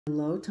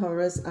Hello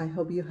Taurus, I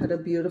hope you had a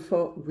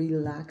beautiful,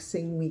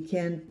 relaxing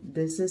weekend.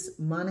 This is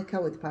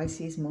Monica with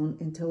Pisces Moon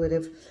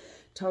Intuitive.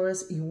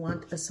 Taurus, you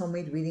want a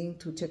soulmate reading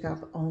to check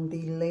up on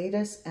the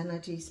latest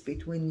energies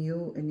between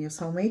you and your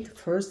soulmate.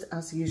 First,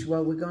 as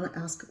usual, we're going to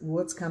ask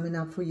what's coming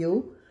up for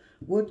you,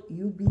 what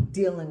you be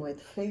dealing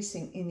with,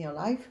 facing in your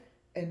life,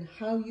 and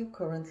how you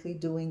currently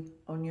doing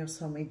on your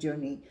soulmate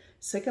journey.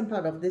 Second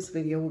part of this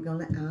video, we're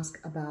going to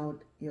ask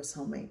about your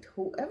soulmate,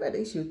 whoever it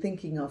is you're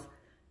thinking of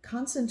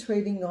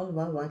concentrating on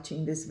while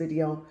watching this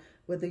video,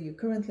 whether you're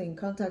currently in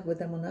contact with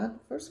them or not.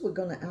 First, we're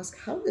going to ask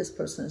how this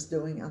person is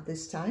doing at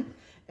this time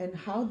and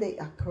how they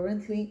are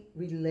currently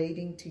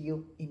relating to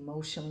you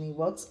emotionally.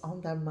 What's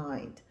on their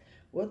mind?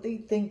 What they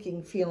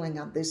thinking, feeling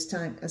at this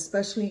time,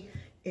 especially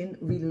in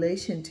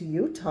relation to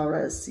you,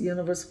 Taurus.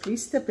 Universe,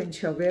 please step in,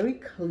 show very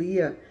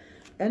clear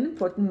and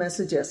important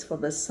messages for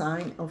the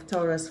sign of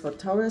Taurus. For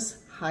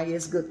Taurus,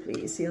 highest good,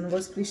 please.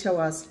 Universe, please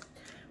show us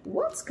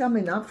what's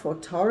coming up for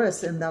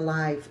Taurus in their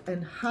life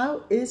and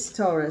how is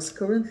Taurus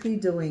currently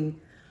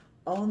doing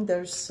on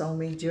their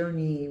soulmate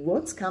journey.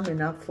 What's coming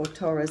up for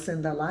Taurus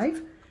in their life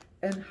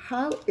and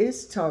how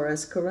is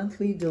Taurus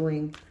currently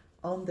doing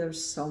on their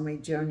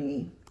soulmate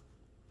journey.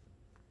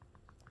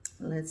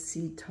 Let's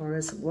see,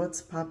 Taurus,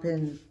 what's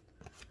popping?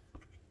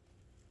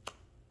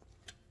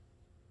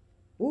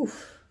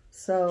 Oof.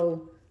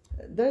 So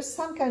there's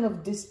some kind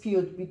of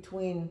dispute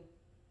between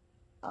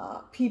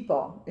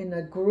people in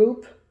a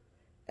group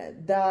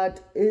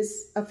that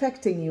is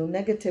affecting you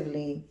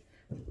negatively,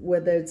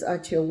 whether it's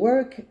at your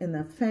work, in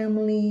a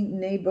family,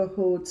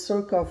 neighborhood,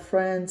 circle of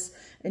friends,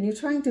 and you're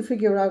trying to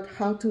figure out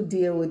how to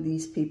deal with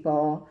these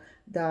people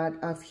that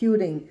are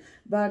feuding.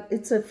 But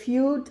it's a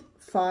feud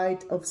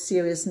fight of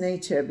serious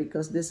nature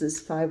because this is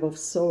Five of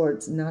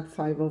Swords, not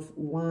Five of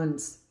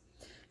Wands.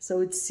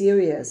 So it's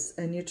serious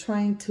and you're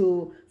trying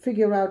to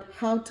figure out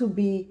how to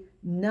be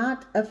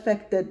not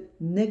affected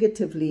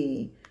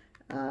negatively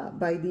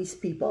by these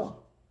people.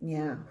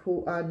 Yeah,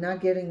 who are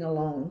not getting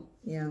along.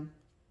 Yeah.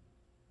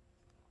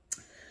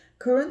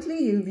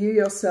 Currently, you view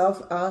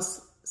yourself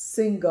as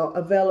single,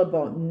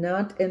 available,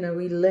 not in a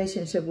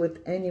relationship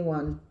with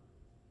anyone.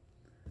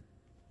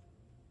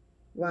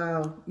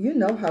 Wow, you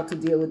know how to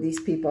deal with these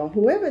people.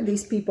 Whoever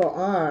these people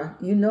are,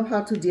 you know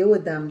how to deal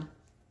with them.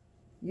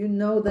 You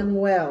know them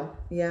well.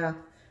 Yeah.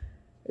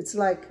 It's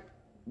like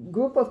a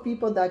group of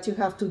people that you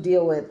have to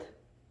deal with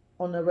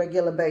on a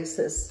regular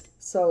basis.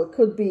 So it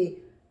could be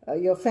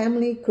your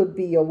family, could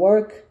be your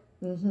work.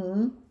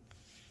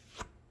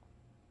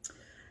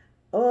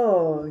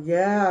 Oh,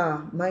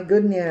 yeah, my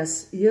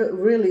goodness. You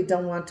really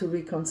don't want to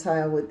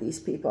reconcile with these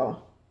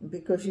people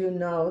because you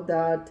know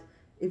that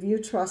if you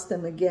trust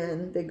them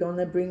again, they're going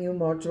to bring you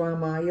more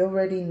drama. You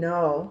already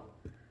know.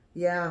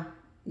 Yeah,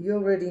 you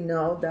already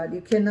know that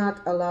you cannot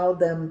allow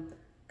them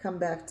come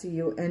back to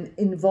you and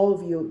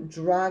involve you,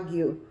 drag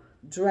you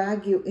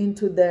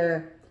into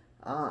their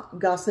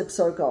gossip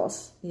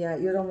circles. Yeah,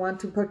 you don't want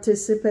to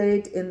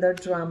participate in their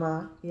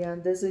drama. Yeah,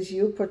 this is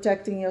you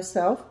protecting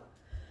yourself.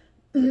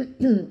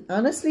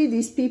 Honestly,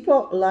 these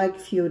people like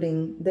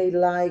feuding. They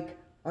like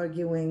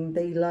arguing.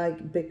 They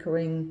like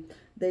bickering.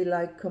 They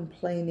like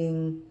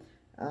complaining.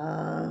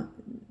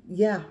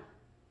 Yeah.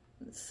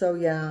 So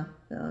yeah,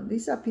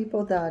 these are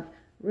people that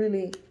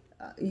really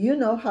you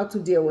know how to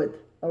deal with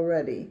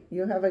already.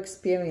 You have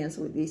experience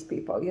with these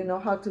people. You know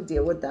how to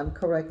deal with them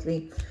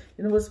correctly.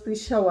 Universe,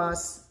 please show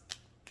us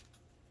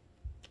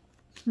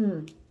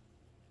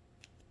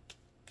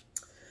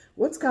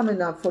what's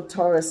coming up for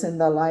Taurus in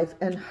their life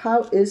and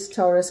how is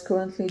Taurus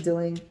currently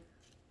doing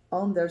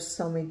on their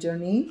soulmate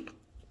journey.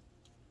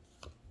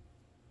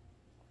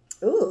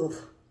 Ooh.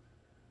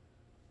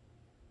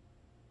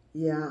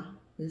 Yeah,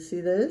 you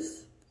see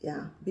this?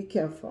 Yeah, be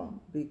careful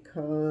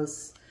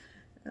because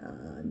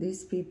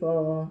these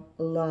people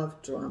love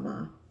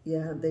drama.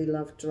 Yeah, they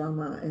love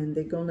drama and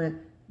they're gonna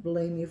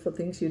blame you for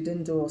things you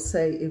didn't do or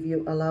say if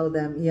you allow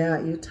them.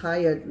 Yeah, you're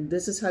tired.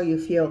 This is how you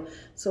feel.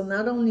 So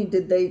not only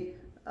did they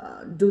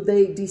do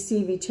they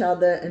deceive each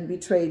other and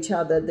betray each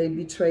other, they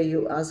betray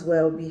you as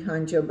well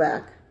behind your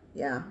back.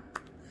 Yeah,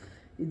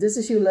 this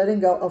is you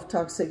letting go of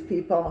toxic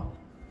people.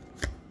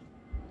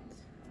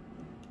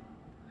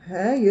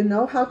 Hey, you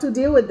know how to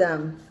deal with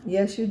them.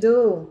 Yes, you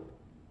do.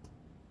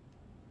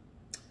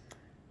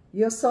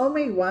 Your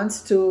soulmate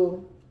wants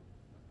to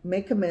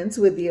make amends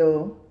with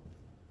you.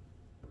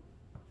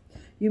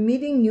 You're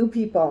meeting new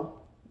people.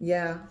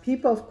 Yeah,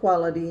 people of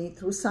quality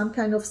through some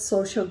kind of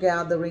social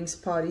gatherings,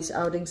 parties,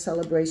 outings,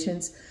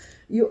 celebrations.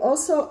 You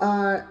also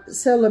are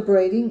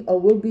celebrating or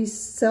will be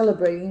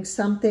celebrating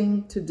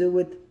something to do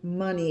with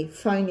money,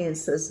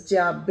 finances,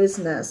 job,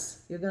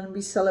 business. You're going to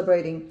be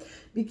celebrating.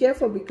 Be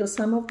careful because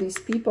some of these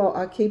people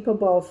are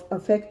capable of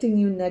affecting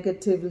you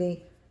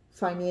negatively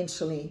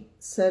financially,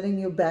 setting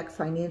you back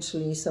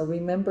financially. So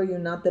remember, you're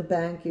not the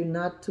bank. You're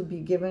not to be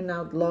giving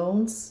out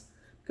loans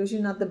because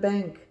you're not the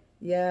bank.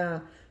 Yeah,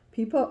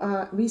 people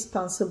are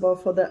responsible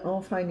for their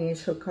own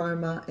financial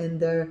karma and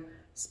their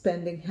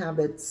spending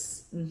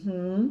habits.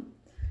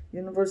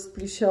 Universe,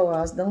 please show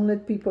us. Don't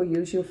let people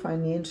use you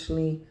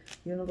financially.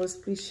 Universe,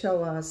 please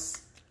show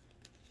us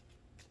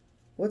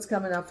what's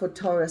coming up for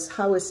Taurus.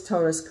 How is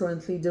Taurus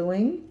currently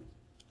doing?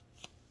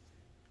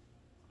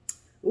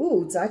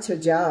 Ooh, it's at your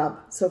job.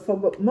 So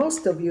for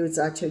most of you, it's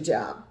at your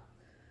job.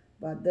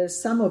 But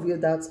there's some of you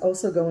that's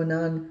also going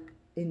on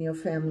in your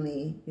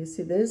family. You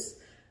see this?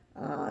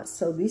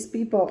 So these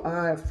people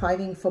are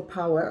fighting for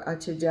power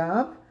at your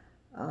job.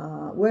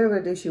 Wherever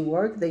it is you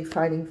work, they're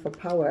fighting for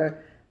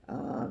power.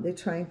 They're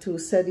trying to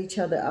set each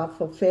other up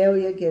for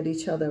failure, get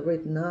each other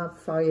written up,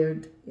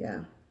 fired.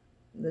 Yeah,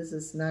 this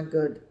is not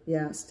good.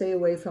 Yeah, stay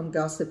away from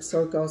gossip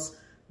circles.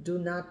 Do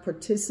not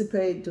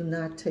participate. Do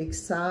not take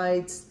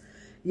sides.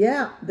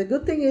 Yeah, the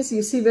good thing is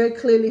you see very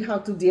clearly how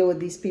to deal with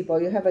these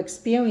people. You have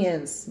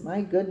experience.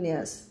 My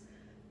goodness.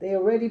 They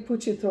already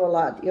put you through a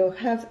lot. You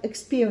have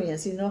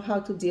experience. You know how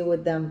to deal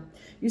with them.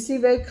 You see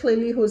very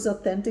clearly who's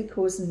authentic,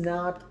 who's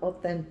not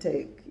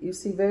authentic. You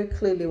see very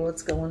clearly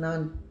what's going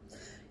on.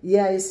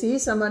 Yeah, you see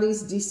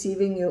somebody's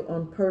deceiving you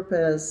on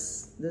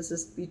purpose. This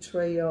is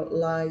betrayal,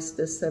 lies,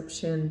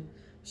 deception,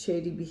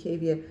 shady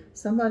behavior.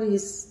 Somebody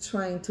is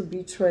trying to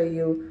betray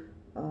you,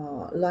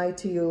 lie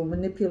to you,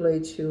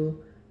 manipulate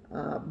you.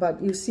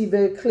 But you see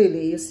very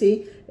clearly, you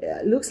see,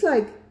 it looks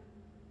like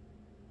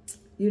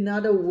you're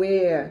not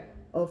aware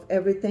of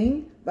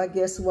everything, but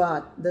guess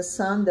what? The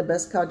Sun, the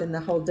best card in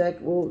the whole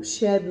deck, will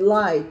shed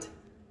light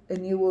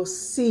and you will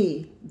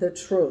see the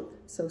truth.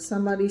 So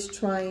somebody's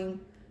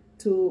trying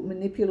to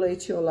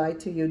manipulate you, lie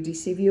to you,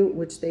 deceive you,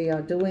 which they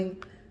are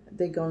doing.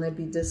 They're going to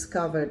be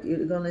discovered.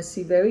 You're going to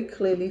see very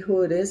clearly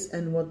who it is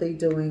and what they're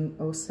doing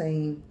or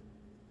saying.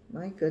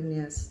 My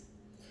goodness.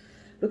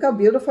 Look how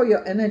beautiful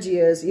your energy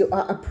is. You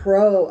are a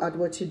pro at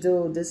what you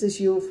do. This is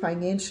you,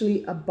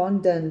 financially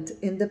abundant,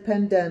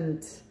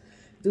 independent.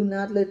 Do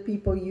not let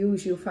people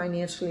use you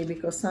financially,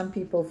 because some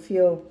people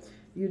feel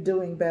you're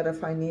doing better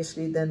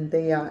financially than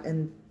they are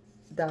and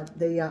that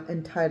they are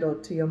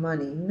entitled to your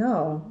money.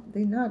 No,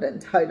 they're not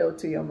entitled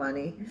to your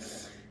money.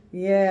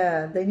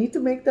 Yeah, they need to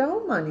make their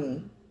own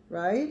money,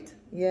 right?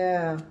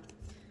 Yeah.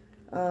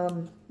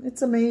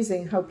 It's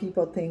amazing how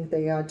people think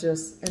they are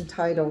just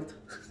entitled.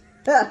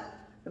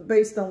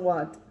 Based on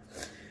what?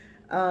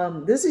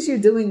 This is you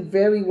doing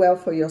very well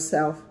for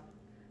yourself,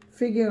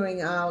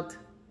 figuring out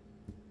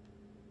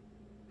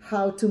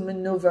how to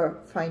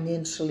maneuver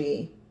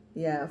financially.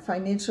 Yeah,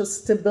 financial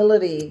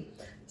stability,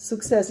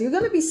 success. You're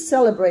going to be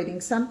celebrating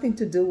something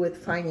to do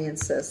with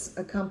finances,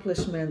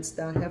 accomplishments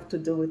that have to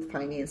do with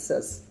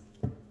finances.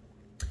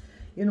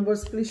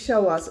 Universe, please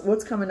show us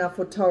what's coming up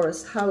for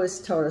Taurus. How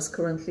is Taurus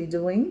currently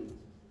doing?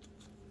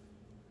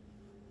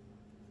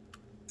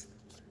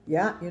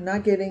 Yeah, you're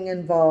not getting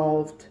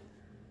involved.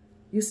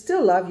 You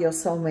still love your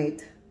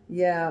soulmate.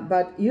 Yeah,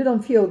 but you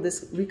don't feel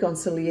this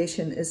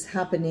reconciliation is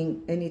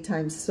happening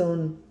anytime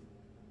soon.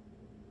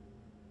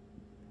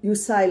 You're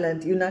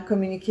silent. You're not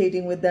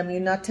communicating with them.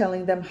 You're not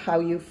telling them how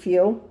you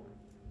feel.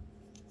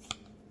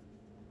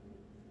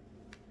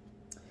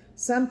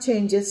 Some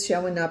changes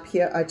showing up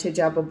here at your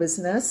job or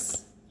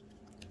business.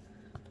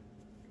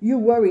 You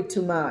worry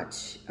too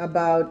much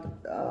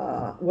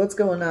about what's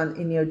going on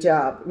in your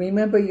job.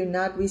 Remember, you're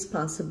not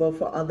responsible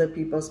for other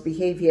people's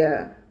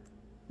behavior.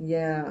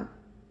 Yeah.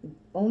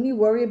 Only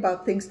worry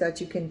about things that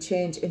you can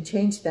change and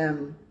change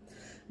them.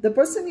 The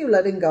person you're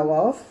letting go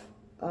of,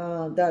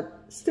 that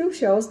still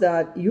shows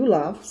that you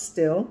love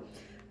still,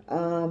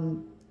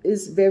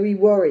 is very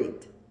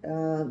worried.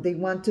 They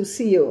want to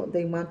see you.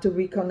 They want to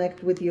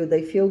reconnect with you.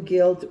 They feel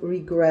guilt,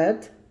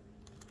 regret.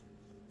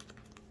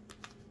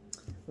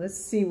 Let's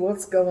see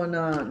what's going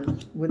on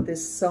with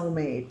this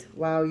soulmate.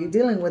 Wow, you're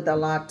dealing with a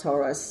lot,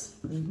 Taurus.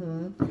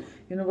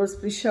 Universe,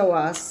 please show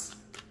us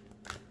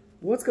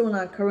what's going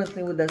on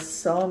currently with the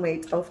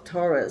soulmate of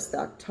Taurus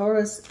that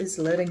Taurus is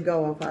letting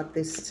go of at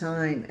this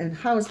time. And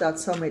how is that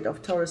soulmate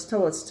of Taurus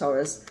towards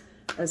Taurus,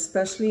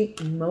 especially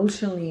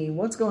emotionally?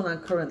 What's going on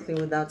currently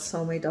with that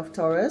soulmate of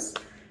Taurus?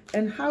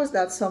 And how is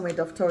that soulmate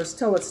of Taurus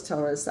towards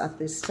Taurus at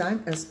this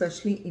time,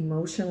 especially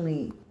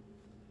emotionally?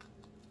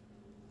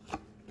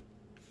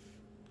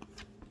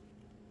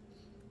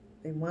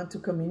 They want to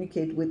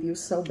communicate with you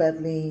so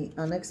badly.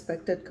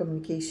 Unexpected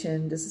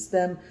communication. This is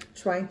them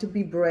trying to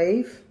be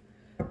brave,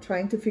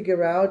 trying to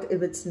figure out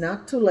if it's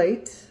not too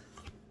late.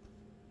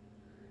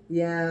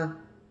 Yeah.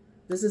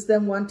 This is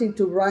them wanting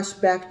to rush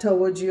back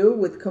towards you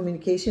with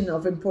communication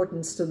of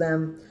importance to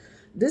them.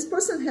 This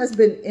person has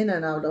been in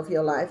and out of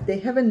your life. They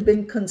haven't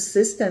been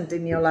consistent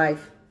in your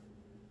life.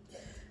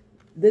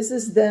 This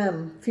is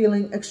them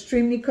feeling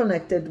extremely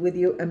connected with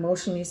you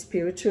emotionally,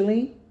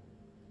 spiritually.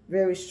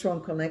 Very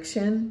strong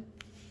connection.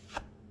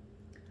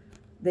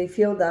 They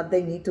feel that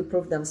they need to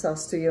prove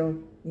themselves to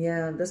you.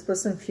 Yeah, this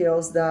person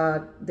feels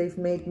that they've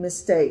made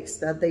mistakes,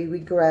 that they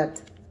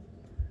regret,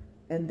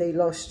 and they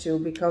lost you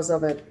because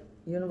of it.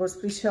 Universe,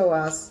 please show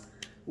us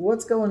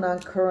what's going on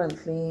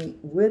currently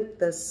with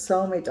the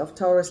soulmate of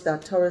Taurus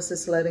that Taurus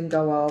is letting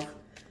go of.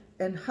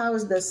 And how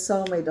is the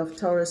soulmate of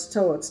Taurus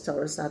towards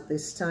Taurus at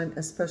this time,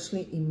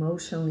 especially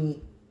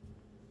emotionally?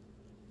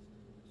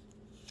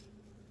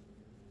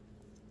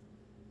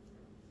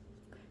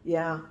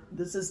 Yeah,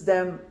 this is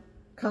them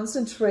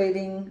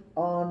concentrating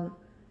on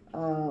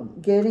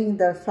getting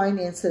their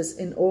finances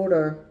in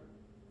order.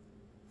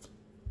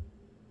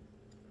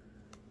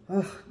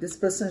 Oh, this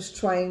person is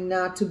trying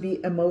not to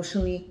be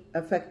emotionally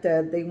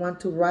affected. They want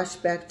to rush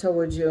back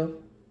towards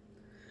you.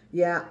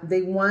 Yeah,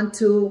 they want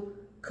to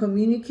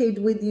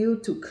communicate with you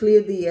to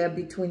clear the air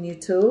between you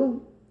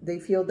two. They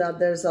feel that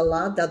there's a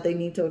lot that they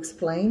need to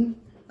explain.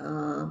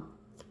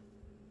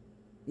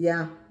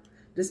 Yeah,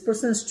 this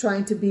person is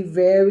trying to be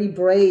very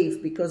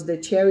brave because the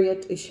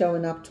Chariot is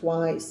showing up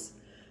twice.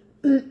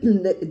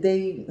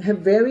 They have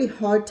very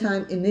hard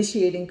time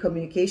initiating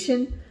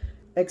communication,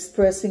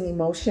 expressing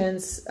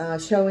emotions,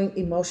 showing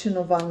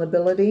emotional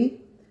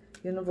vulnerability.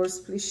 Universe,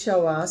 please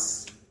show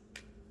us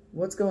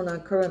what's going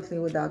on currently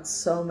with that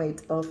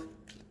soulmate of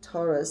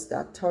Taurus.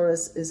 That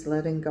Taurus is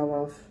letting go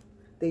of.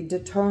 They're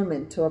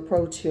determined to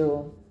approach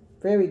you.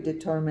 Very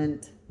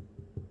determined.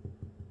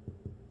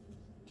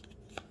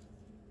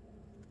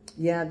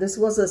 Yeah, this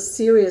was a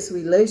serious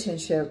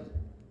relationship.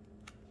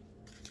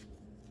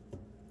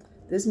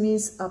 This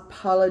means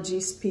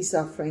apologies, peace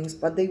offerings,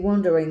 but they're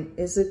wondering,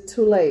 is it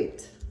too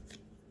late?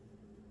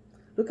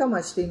 Look how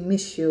much they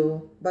miss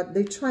you, but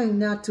they're trying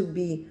not to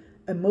be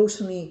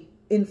emotionally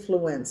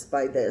influenced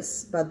by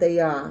this, but they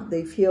are.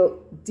 They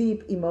feel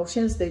deep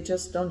emotions, they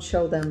just don't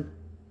show them.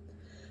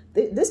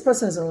 This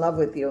person is in love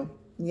with you.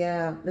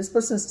 Yeah, this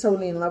person is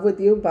totally in love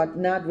with you, but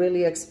not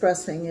really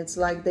expressing. It's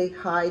like they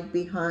hide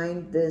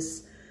behind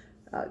this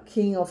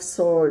King of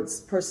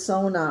Swords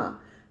persona.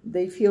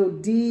 They feel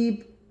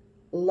deep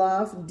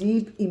love,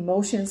 deep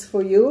emotions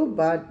for you,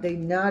 but they're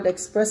not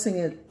expressing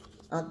it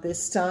at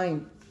this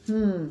time.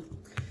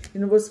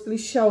 Universe,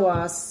 please show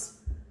us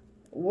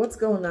what's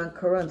going on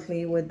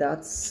currently with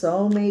that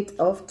soulmate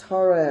of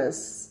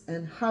Taurus,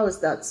 and how is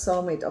that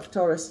soulmate of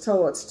Taurus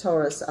towards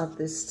Taurus at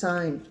this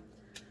time,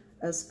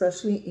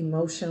 especially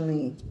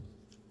emotionally.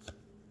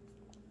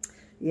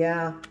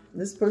 Yeah,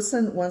 this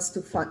person wants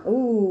to find,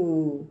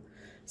 ooh,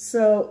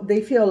 so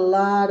they feel a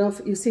lot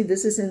of, you see,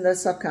 this is in their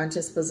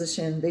subconscious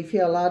position. They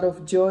feel a lot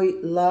of joy,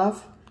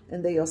 love,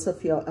 and they also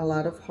feel a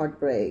lot of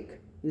heartbreak.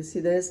 You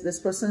see this? This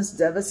person's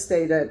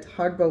devastated,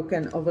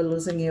 heartbroken over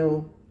losing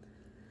you.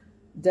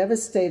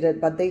 Devastated,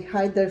 but they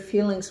hide their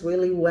feelings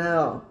really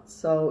well.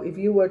 So if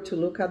you were to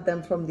look at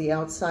them from the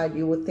outside,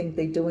 you would think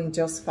they're doing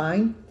just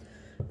fine.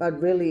 But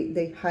really,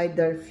 they hide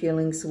their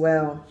feelings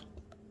well.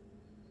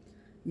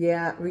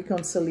 Yeah,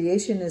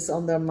 reconciliation is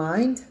on their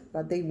mind,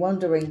 but they're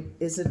wondering,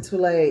 is it too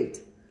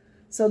late?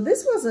 So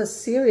this was a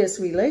serious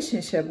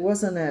relationship,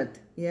 wasn't it?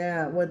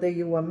 Yeah, whether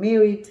you were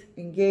married,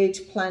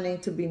 engaged, planning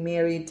to be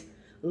married,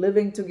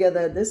 living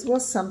together, this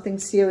was something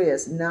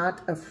serious,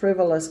 not a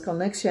frivolous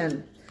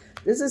connection.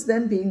 This is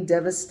them being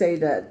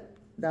devastated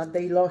that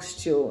they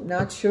lost you.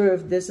 Not sure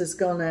if this is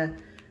gonna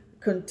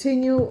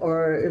continue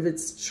or if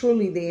it's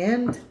truly the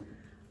end.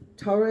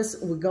 Taurus,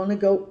 we're going to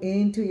go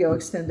into your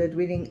extended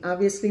reading.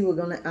 Obviously, we're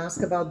going to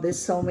ask about this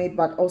soulmate,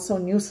 but also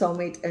new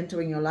soulmate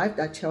entering your life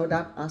that showed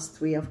up as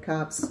 3 of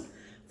Cups.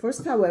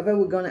 First, however,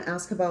 we're going to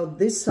ask about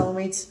this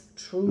soulmate's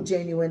true,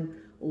 genuine,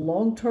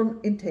 long-term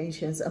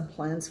intentions and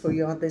plans for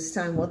you at this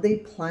time. What they're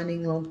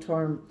planning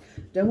long-term.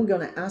 Then we're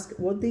going to ask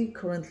what they're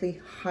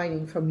currently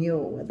hiding from you,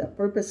 whether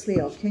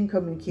purposely or can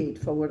communicate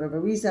for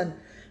whatever reason.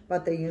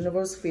 But the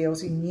universe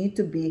feels you need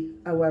to be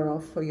aware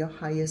of for your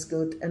highest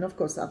good. And of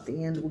course, at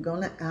the end, we're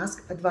going to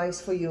ask advice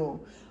for you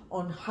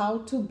on how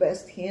to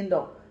best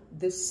handle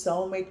this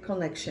soulmate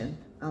connection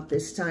at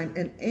this time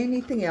and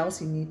anything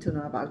else you need to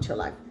know about your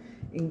life,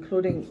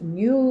 including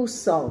new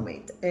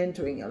soulmate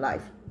entering your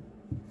life.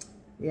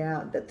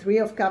 Yeah, the 3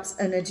 of Cups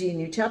energy,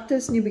 new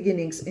chapters, new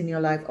beginnings in your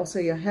life. Also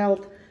your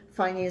health,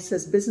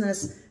 finances,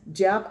 business,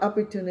 job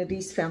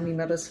opportunities, family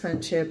matters,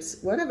 friendships,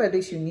 whatever it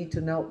is you need to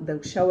know,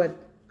 they'll show it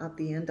at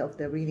the end of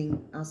the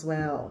reading as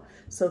well.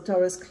 So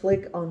Taurus,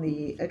 click on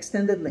the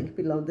extended link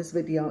below this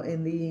video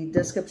in the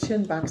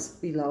description box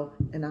below,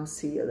 and I'll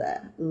see you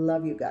there.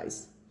 Love you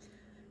guys.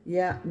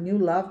 Yeah, new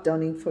love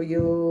dawning for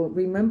you.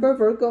 Remember,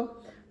 Virgo,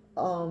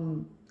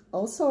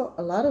 also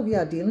a lot of you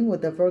are dealing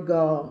with the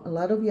Virgo. A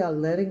lot of you are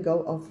letting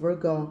go of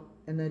Virgo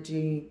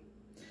energy.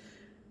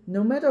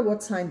 No matter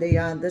what sign they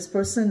are, this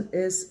person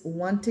is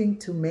wanting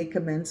to make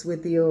amends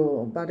with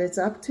you, but it's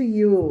up to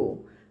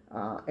you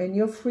and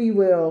your free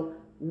will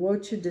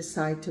what you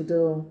decide to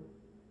do.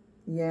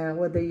 Yeah,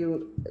 whether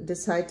you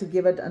decide to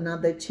give it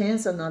another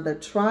chance, another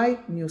try,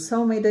 new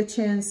soulmate a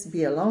chance,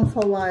 be alone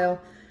for a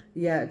while.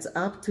 Yeah, it's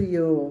up to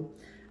you.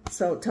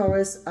 So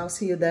Taurus, I'll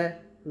see you there.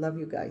 Love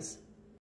you guys.